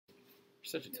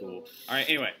Such a tool. All right,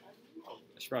 anyway.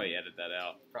 I should probably edit that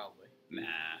out. Probably. Nah.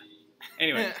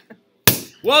 Anyway.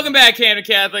 Welcome back, Camden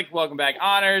Catholic. Welcome back,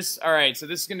 Honors. All right, so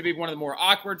this is going to be one of the more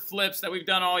awkward flips that we've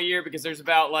done all year because there's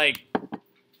about, like,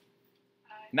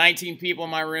 19 people in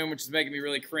my room, which is making me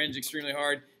really cringe extremely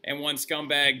hard, and one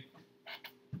scumbag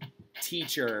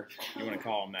teacher, you want to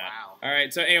call him that. Wow. All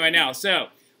right, so anyway, now, so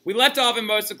we left off in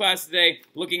most of class today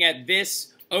looking at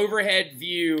this overhead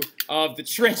view of the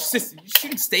trench system. You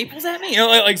shooting staples at me? You know,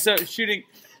 like so shooting.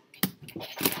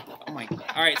 Oh my God.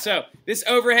 All right, so this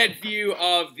overhead view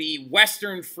of the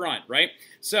Western Front, right?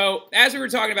 So as we were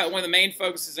talking about, one of the main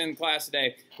focuses in class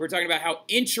today, we were talking about how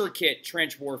intricate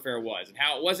trench warfare was and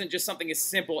how it wasn't just something as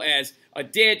simple as a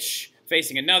ditch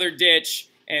facing another ditch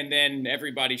and then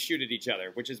everybody shoot at each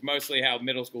other, which is mostly how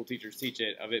middle school teachers teach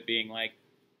it, of it being like,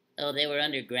 oh, they were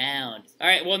underground. All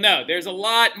right, well, no, there's a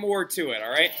lot more to it, all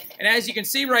right? And as you can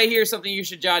see right here, something you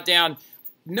should jot down,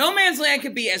 no man's land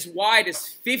could be as wide as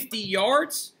 50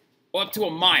 yards up to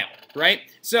a mile, right?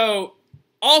 So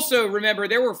also remember,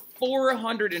 there were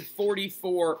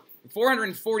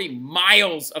 440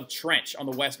 miles of trench on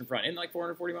the Western Front. Isn't it like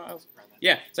 440 miles?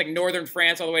 Yeah, it's like northern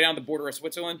France all the way down to the border of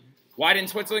Switzerland. Why didn't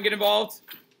Switzerland get involved?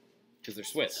 Because they're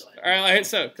Swiss. All right,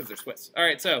 so because they're Swiss. All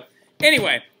right, so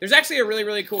anyway, there's actually a really,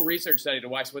 really cool research study to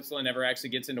why Switzerland never actually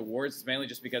gets into wars. It's mainly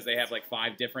just because they have like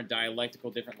 5 different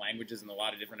different languages and a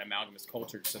lot of different amalgamous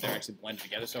cultures, so they're actually blended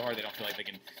together so hard they don't feel like they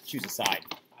can choose a side.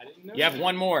 I didn't know. You have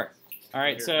one more. All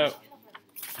right, so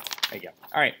there you go.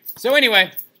 All right, so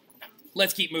anyway,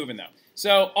 let's keep moving though.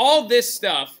 So all this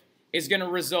stuff is going to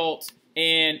result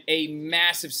in a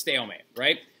massive stalemate,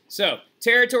 right? So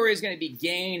territory is going to be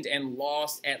gained and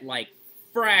lost at like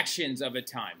fractions of a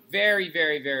time. Very,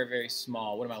 very, very, very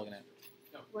small. What am I looking at?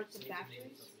 What's the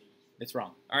factories? It's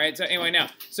wrong. All right, so anyway, now,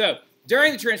 so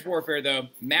during the trench warfare, though,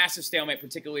 massive stalemate,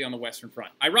 particularly on the Western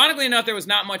Front. Ironically enough, there was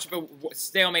not much of a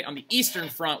stalemate on the Eastern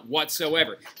Front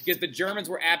whatsoever, because the Germans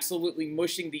were absolutely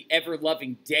mushing the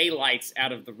ever-loving daylights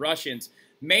out of the Russians,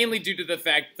 mainly due to the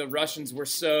fact the Russians were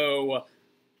so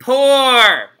poor.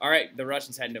 All right, the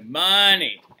Russians had no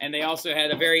money, and they also had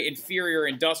a very inferior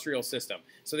industrial system.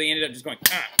 So they ended up just going,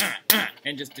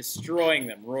 and just destroying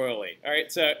them royally. All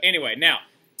right, so anyway, now,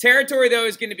 territory, though,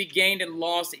 is going to be gained and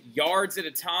lost at yards at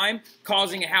a time,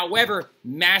 causing, however,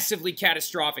 massively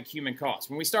catastrophic human costs.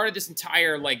 When we started this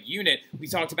entire, unit, we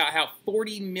talked about how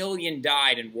 40 million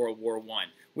died in World War I,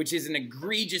 which is an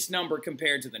egregious number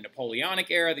compared to the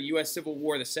Napoleonic era, the U.S. Civil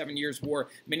War, the 7 Years' War,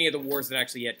 many of the wars that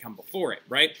actually had come before it,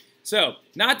 right? So,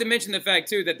 not to mention the fact,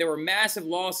 too, that there were massive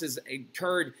losses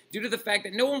incurred due to the fact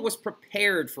that no one was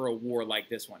prepared for a war like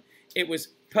this one. It was,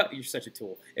 you're such a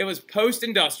tool. It was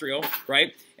post-industrial,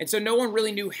 right? And so no one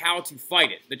really knew how to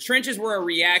fight it. The trenches were a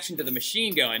reaction to the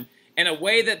machine gun, and a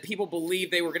way that people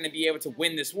believed they were going to be able to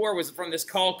win this war was from this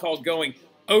call called going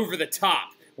over the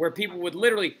top, where people would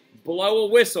literally blow a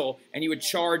whistle and you would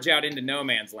charge out into no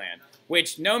man's land,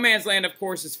 which no man's land, of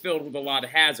course, is filled with a lot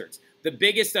of hazards. The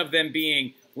biggest of them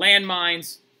being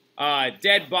landmines,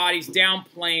 dead bodies, down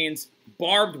planes,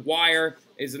 barbed wire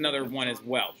is another one as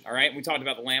well, all right? We talked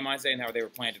about the landmines today and how they were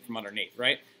planted from underneath,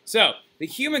 right? So the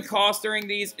human cost during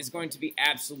these is going to be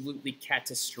absolutely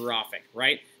catastrophic,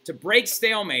 right? To break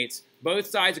stalemates, both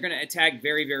sides are going to attack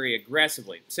very, very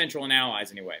aggressively, Central and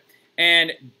Allies anyway.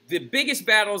 And the biggest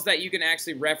battles that you can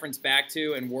actually reference back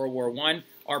to in World War I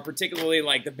are particularly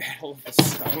like the Battle of the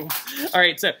Somme. All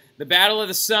right, so the Battle of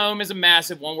the Somme is a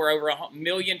massive one where over 1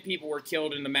 million people were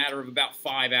killed in the matter of about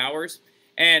 5 hours.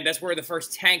 And that's where the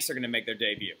first tanks are going to make their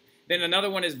debut. Then another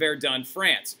one is Verdun,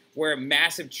 France, where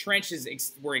massive trenches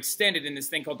were extended in this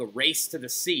thing called the Race to the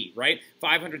Sea, right?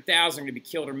 500,000 are going to be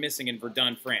killed or missing in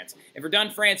Verdun, France. In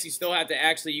Verdun, France, you still have to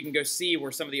actually, you can go see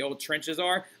where some of the old trenches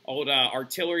are, old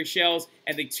artillery shells,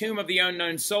 and the Tomb of the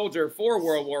Unknown Soldier for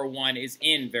World War I is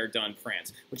in Verdun,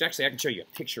 France, which actually I can show you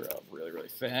a picture of really, really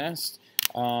fast.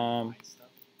 I'm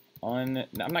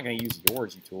not going to use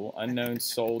yours, you tool. Unknown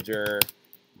Soldier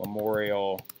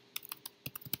Memorial,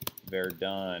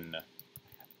 Verdun,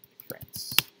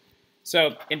 France.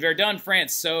 So in Verdun,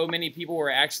 France, so many people were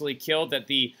actually killed that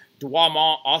the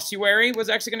Douaumont ossuary was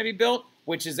actually going to be built,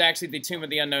 which is actually the Tomb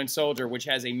of the Unknown Soldier, which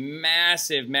has a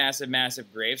massive, massive,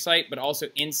 massive gravesite, but also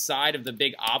inside of the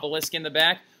big obelisk in the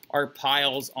back are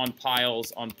piles on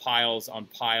piles on piles on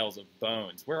piles of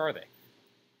bones. Where are they?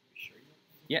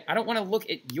 Yeah, I don't want to look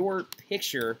at your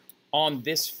picture on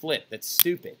this flip. That's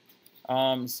stupid.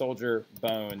 Soldier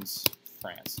Bones,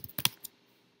 France.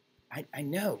 I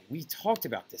know. We talked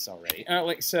about this already. All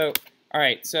right, so...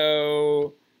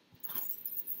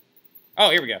 Oh,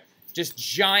 here we go. just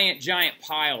giant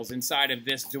piles inside of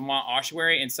this Dumont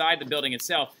ossuary. Inside the building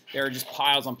itself, there are just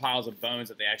piles on piles of bones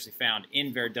that they actually found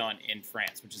in Verdun in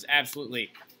France, which is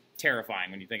absolutely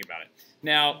terrifying when you think about it.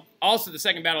 Now, also the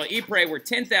Second Battle of Ypres, where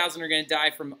 10,000 are going to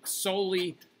die from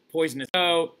solely poisonous.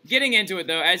 So, getting into it,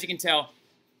 though, as you can tell,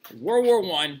 World War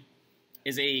I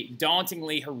is a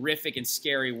dauntingly horrific and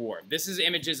scary war. This is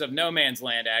images of no man's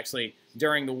land, actually,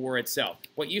 during the war itself.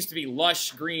 What used to be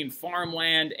lush green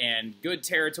farmland and good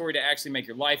territory to actually make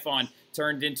your life on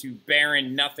turned into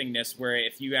barren nothingness where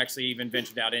if you actually even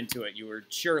ventured out into it, you would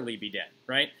surely be dead,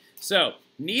 right? So,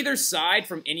 neither side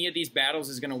from any of these battles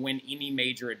is going to win any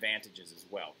major advantages as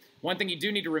well. One thing you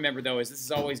do need to remember, though, is this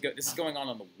is going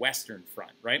on the Western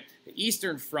Front, right? The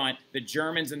Eastern Front, the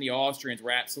Germans and the Austrians were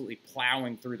absolutely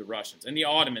plowing through the Russians, and the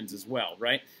Ottomans as well,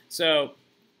 right? So,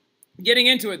 getting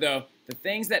into it, though, the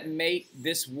things that make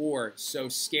this war so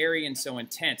scary and so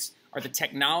intense are the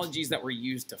technologies that were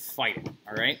used to fight it,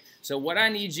 all right? So what I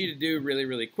need you to do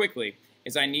really quickly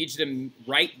is I need you to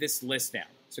write this list down.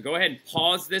 So go ahead and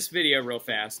pause this video real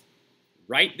fast,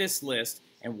 write this list,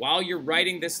 and while you're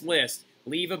writing this list,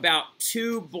 leave about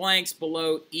 2 blanks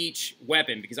below each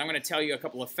weapon because I'm going to tell you a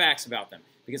couple of facts about them.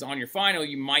 Because on your final,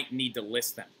 you might need to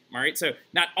list them. All right, so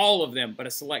not all of them, but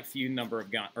a select number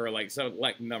of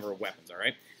weapons. All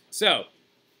right, so I'm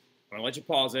gonna let you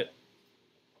pause it,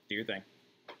 do your thing.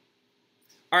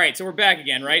 All right, so we're back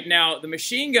again. Right now, the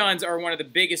machine guns are one of the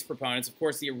biggest proponents. Of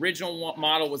course, the original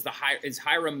model was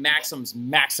Hiram Maxim's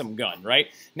Maxim gun. Right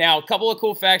now, a couple of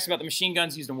cool facts about the machine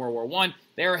guns used in World War I.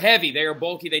 They are heavy, they are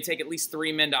bulky, they take at least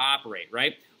 3 men to operate.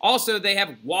 Right. Also, they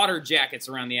have water jackets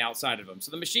around the outside of them.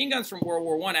 So the machine guns from World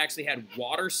War I actually had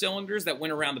water cylinders that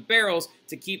went around the barrels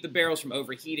to keep the barrels from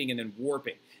overheating and then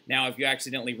warping. Now, if you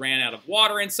accidentally ran out of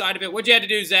water inside of it, what'd you have to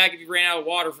do, Zach, if you ran out of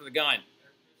water for the gun?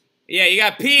 Yeah, you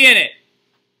got pee in it.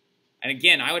 And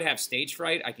again, I would have stage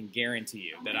fright. I can guarantee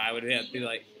you that I would have to be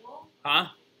like, huh?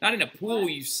 Not in a pool,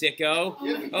 you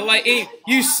sicko. Oh, like, hey,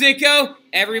 you sicko?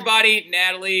 Everybody,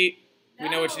 Natalie, we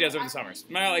know what she does over the summers.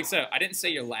 Like, so, I didn't say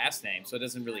your last name, so it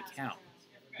doesn't really count.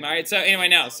 All right, so anyway,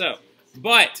 now,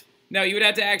 but, no, you would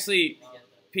have to actually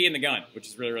pee in the gun, which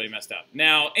is really messed up.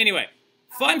 Now, anyway,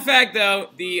 fun fact, though,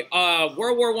 the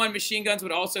World War I machine guns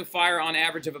would also fire on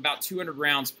average of about 200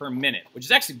 rounds per minute, which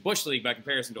is actually Bush League by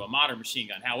comparison to a modern machine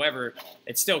gun. However,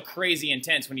 it's still crazy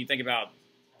intense when you think about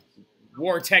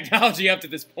war technology up to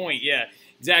this point. Yeah,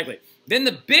 exactly. Then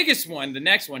the biggest one, the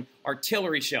next one,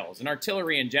 artillery shells and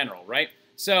artillery in general, right?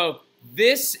 So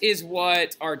this is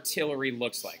what artillery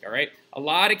looks like, all right? A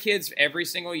lot of kids every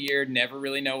single year never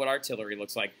really know what artillery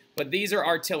looks like, but these are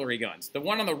artillery guns. The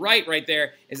one on the right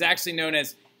there is actually known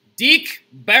as Dicke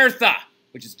Bertha,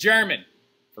 which is German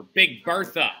for Big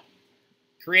Bertha.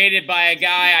 Created by a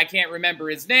guy, I can't remember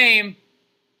his name,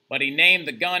 but he named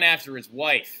the gun after his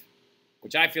wife,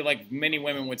 which I feel like many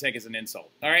women would take as an insult.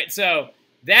 All right, so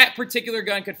that particular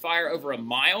gun could fire over a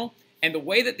mile, and the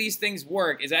way that these things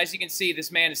work is, as you can see,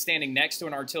 this man is standing next to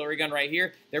an artillery gun right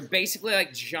here. They're basically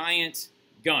like giant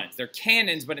guns. They're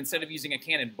cannons, but instead of using a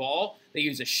cannonball, they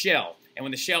use a shell. And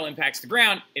when the shell impacts the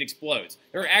ground, it explodes.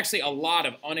 There are actually a lot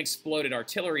of unexploded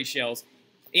artillery shells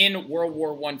in World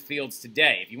War I fields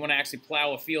today. If you want to actually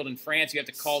plow a field in France, you have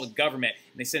to call the government,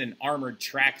 and they send an armored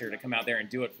tractor to come out there and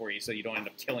do it for you so you don't end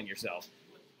up killing yourself.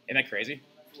 Isn't that crazy?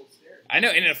 I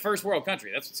know, in a first world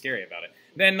country, that's what's scary about it.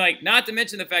 Then, like, not to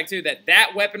mention the fact, too, that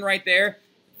that weapon right there,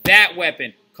 that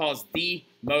weapon caused the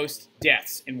most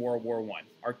deaths in World War I.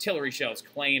 Artillery shells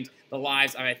claimed the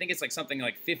lives of, I think it's like something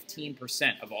like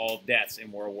 15% of all deaths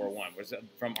in World War I was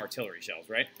from artillery shells,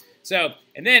 right? So,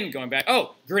 and then going back,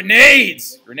 oh,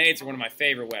 grenades! Grenades are one of my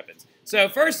favorite weapons. So,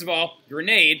 first of all,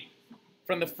 grenade,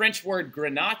 from the French word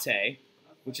grenade,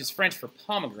 which is French for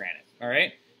pomegranate, all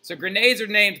right? So grenades are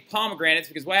named pomegranates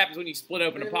because what happens when you split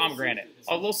open a pomegranate?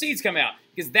 Oh, little seeds come out,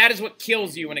 because that is what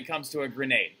kills you when it comes to a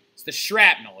grenade. It's the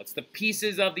shrapnel. It's the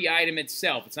pieces of the item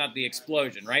itself. It's not the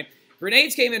explosion, right?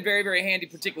 Grenades came in very handy,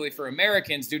 particularly for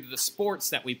Americans, due to the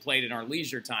sports that we played in our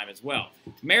leisure time as well.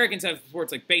 Americans have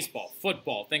sports like baseball,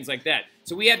 football, things like that.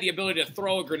 So we had the ability to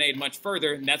throw a grenade much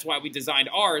further, and that's why we designed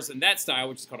ours in that style,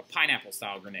 which is called a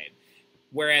pineapple-style grenade.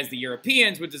 Whereas the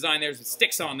Europeans would design theirs with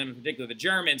sticks on them, in particular the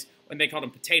Germans, when they called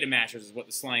them potato mashers, is what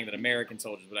the slang that American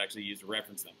soldiers would actually use to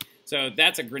reference them. So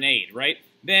that's a grenade, right?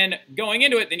 Then going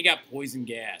into it, then you got poison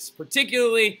gas,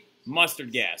 particularly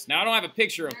mustard gas. Now, I don't have a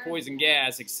picture of poison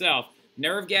gas itself.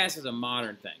 Nerve gas is a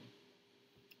modern thing.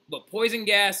 But poison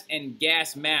gas and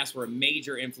gas masks were a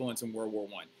major influence in World War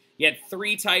I. You had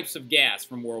 3 types of gas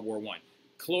from World War I.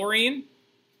 Chlorine,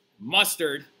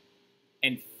 mustard,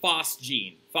 and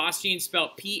phosgene. Phosgene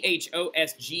spelled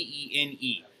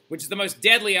Phosgene. which is the most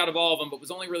deadly out of all of them, but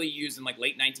was only really used in like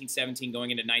late 1917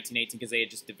 going into 1918 because they had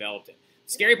just developed it.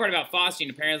 The scary part about phosgene,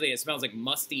 apparently it smells like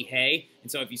musty hay, and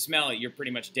so if you smell it, you're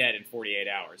pretty much dead in 48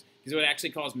 hours. Because it would actually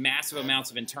cause massive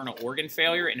amounts of internal organ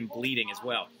failure and bleeding as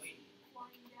well.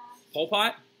 Pol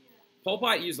Pot? Pol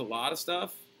Pot used a lot of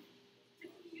stuff.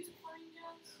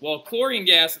 Well, chlorine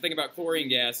gas, the thing about chlorine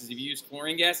gas is if you use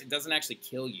chlorine gas, it doesn't actually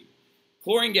kill you.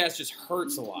 Chlorine gas just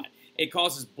hurts a lot. It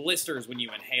causes blisters when you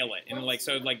inhale it. And like,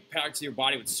 so like parts of your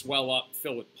body would swell up,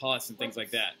 fill with pus and things like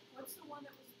that. What's the one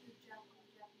that was the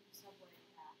Japanese subway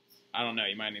attacks? I don't know.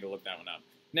 You might need to look that one up.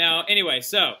 Now, anyway,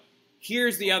 so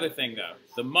here's the other thing, though.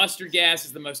 The mustard gas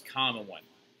is the most common one.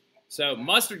 So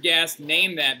mustard gas,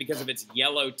 named that because of its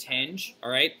yellow tinge, all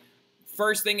right?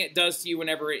 First thing it does to you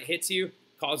whenever it hits you,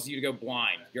 causes you to go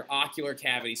blind. Your ocular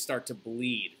cavities start to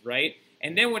bleed, right?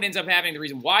 And then what ends up happening, the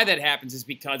reason why that happens is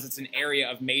because it's an area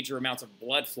of major amounts of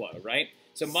blood flow, right?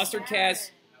 So mustard gas,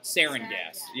 sarin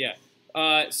gas, yeah.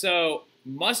 So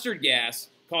mustard gas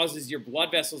causes your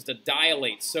blood vessels to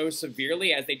dilate so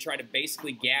severely as they try to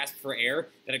basically gasp for air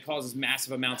that it causes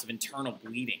massive amounts of internal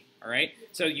bleeding, all right?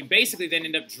 So you basically then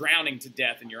end up drowning to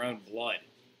death in your own blood.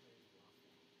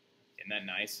 Isn't that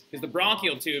nice? Because the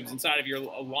bronchial tubes inside of your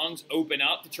lungs open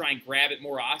up to try and grab it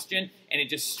more oxygen, and it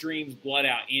just streams blood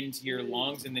out into your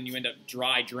lungs, and then you end up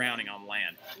dry drowning on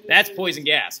land. That's poison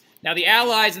gas. Now, the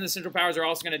Allies and the Central Powers are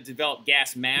also going to develop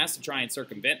gas masks to try and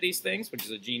circumvent these things, which is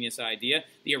a genius idea.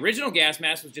 The original gas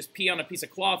mask was just pee on a piece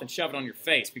of cloth and shove it on your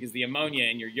face, because the ammonia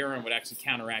in your urine would actually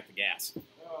counteract the gas. Oh,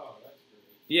 that's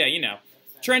great. Yeah, you know.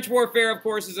 Trench warfare, of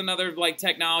course, is another like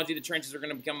technology. The trenches are going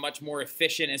to become much more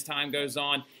efficient as time goes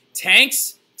on.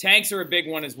 Tanks are a big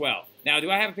one as well. Now, do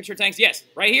I have a picture of tanks? Yes.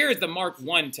 Right here is the Mark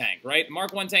I tank, right? The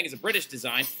Mark I tank is a British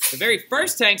design. The very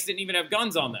first tanks didn't even have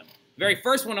guns on them. The very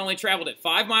first one only traveled at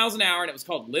 5 miles an hour, and it was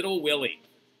called Little Willie.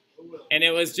 And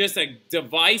it was just a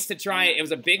device to try, it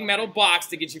was a big metal box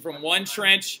to get you from one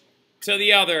trench to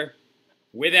the other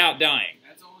without dying.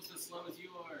 That's almost as slow as you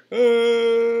are.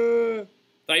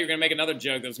 Thought you were going to make another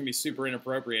joke that was going to be super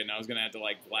inappropriate, and I was going to have to,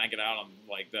 like, blank it out on,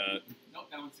 like, the... Nope,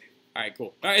 that one's safe. All right,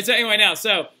 cool. All right, so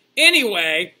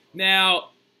anyway,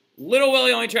 now, Little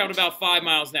Willie only traveled about 5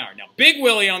 miles an hour. Now, Big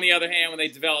Willie, on the other hand, when they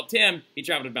developed him, he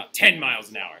traveled about 10 miles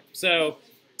an hour. So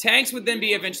tanks would then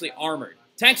be eventually armored.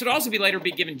 Tanks would also later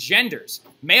be given genders.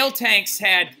 Male tanks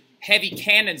had heavy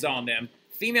cannons on them.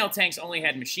 Female tanks only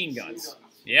had machine guns.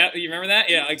 Yeah, you remember that?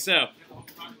 Yeah, like so.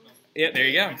 Yeah, there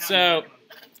you go. So...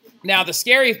 Now, the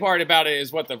scariest part about it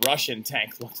is what the Russian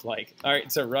tank looks like. All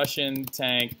right, so Russian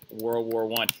tank, World War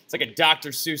I. It's like a Dr.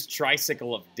 Seuss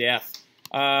tricycle of death.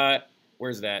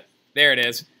 Where's that? There it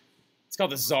is. It's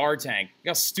called the Tsar tank. Look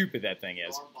how stupid that thing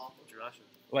is. It's Russian.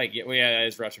 Like, yeah,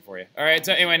 it's Russian for you. All right,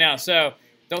 so anyway, now, so...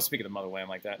 Don't speak of the motherland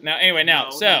like that. Now, anyway, now,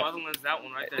 No, so... the motherland's that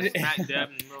one right there, smack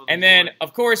dab in the middle of the And then, board.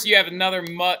 of course, you have another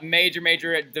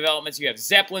major developments. You have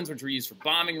Zeppelins, which were used for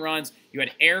bombing runs. You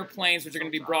had airplanes, which are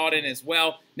going to be brought in as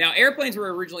well. Now, airplanes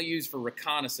were originally used for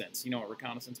reconnaissance. You know what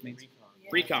reconnaissance means?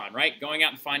 Recon, right? Going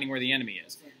out and finding where the enemy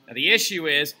is. Now, the issue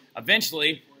is,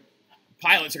 eventually,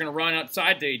 pilots are going to run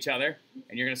outside to each other,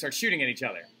 and you're going to start shooting at each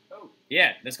other.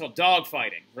 Yeah, that's called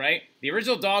dogfighting, right? The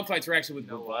original dogfights were actually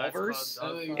with revolvers.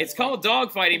 It's called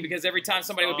dogfighting because every time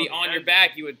somebody would be on your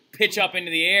back, you would pitch up into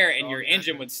the air and your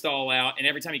engine would stall out, and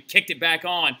every time you kicked it back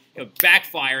on, it would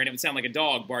backfire and it would sound like a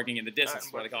dog barking in the distance.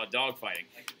 That's why they call it dogfighting.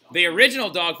 The original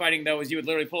dogfighting, though, is you would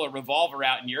literally pull a revolver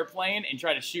out in your plane and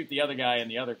try to shoot the other guy in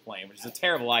the other plane, which is a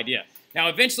terrible idea. Now,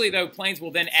 eventually, though, planes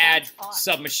will then add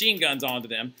submachine guns onto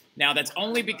them. Now, that's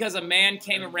only because a man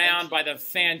came around by the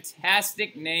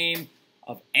fantastic name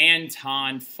of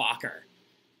Anton Fokker.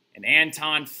 And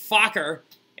Anton Fokker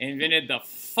invented the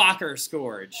Fokker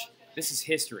scourge. This is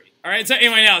history. All right, so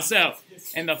anyway, now,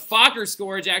 and the Fokker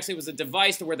scourge actually was a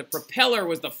device to where the propeller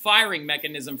was the firing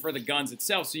mechanism for the guns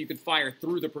itself, so you could fire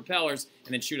through the propellers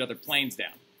and then shoot other planes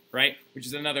down, right? Which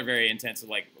is another very intensive,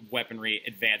 like, weaponry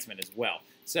advancement as well.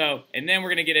 So, and then we're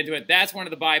going to get into it. That's one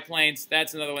of the biplanes.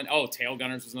 That's another one. Oh, tail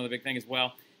gunners was another big thing as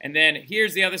well. And then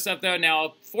here's the other stuff, though.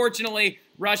 Now, fortunately,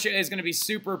 Russia is going to be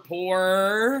super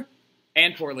poor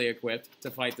and poorly equipped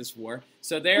to fight this war.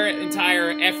 So their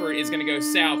entire effort is going to go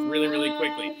south really, really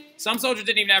quickly. Some soldiers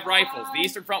didn't even have rifles. The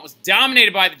Eastern Front was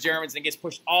dominated by the Germans and gets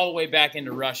pushed all the way back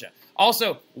into Russia.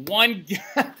 Also,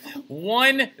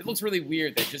 it looks really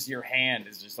weird that just your hand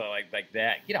is just like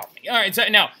that. Get off me. All right, so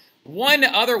now, one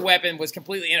other weapon was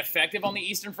completely ineffective on the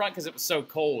Eastern Front because it was so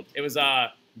cold. It was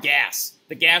gas.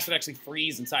 The gas would actually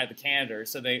freeze inside the canister,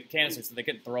 so they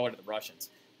couldn't throw it at the Russians.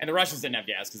 And the Russians didn't have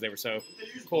gas because they were so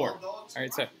poor. All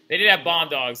right, so they did have bomb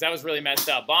dogs. That was really messed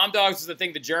up. Bomb dogs was the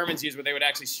thing the Germans used where they would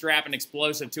actually strap an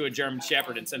explosive to a German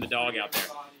Shepherd and send the dog out there.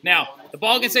 Now, the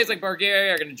Balkan states like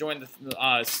Bulgaria are going to join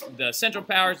the Central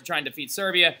Powers to try and defeat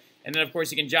Serbia. And then, of course,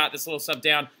 you can jot this little sub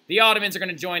down. The Ottomans are going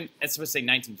to join, it's supposed to say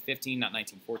 1915, not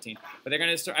 1914. But they're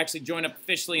going to actually join up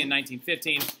officially in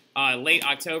 1915. Late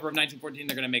October of 1914,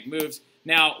 they're going to make moves.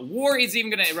 Now, war is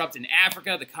even going to erupt in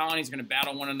Africa. The colonies are going to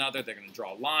battle one another. They're going to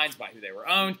draw lines by who they were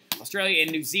owned. Australia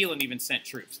and New Zealand even sent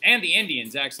troops. And the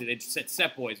Indians, actually, they sent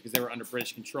Sepoys because they were under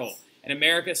British control. And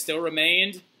America still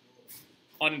remained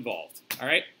uninvolved. All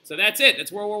right? So that's it.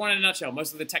 That's World War I in a nutshell.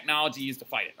 Most of the technology used to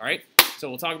fight it. All right? So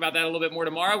we'll talk about that a little bit more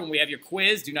tomorrow when we have your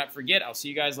quiz. Do not forget. I'll see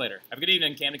you guys later. Have a good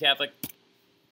evening, Camden Catholic.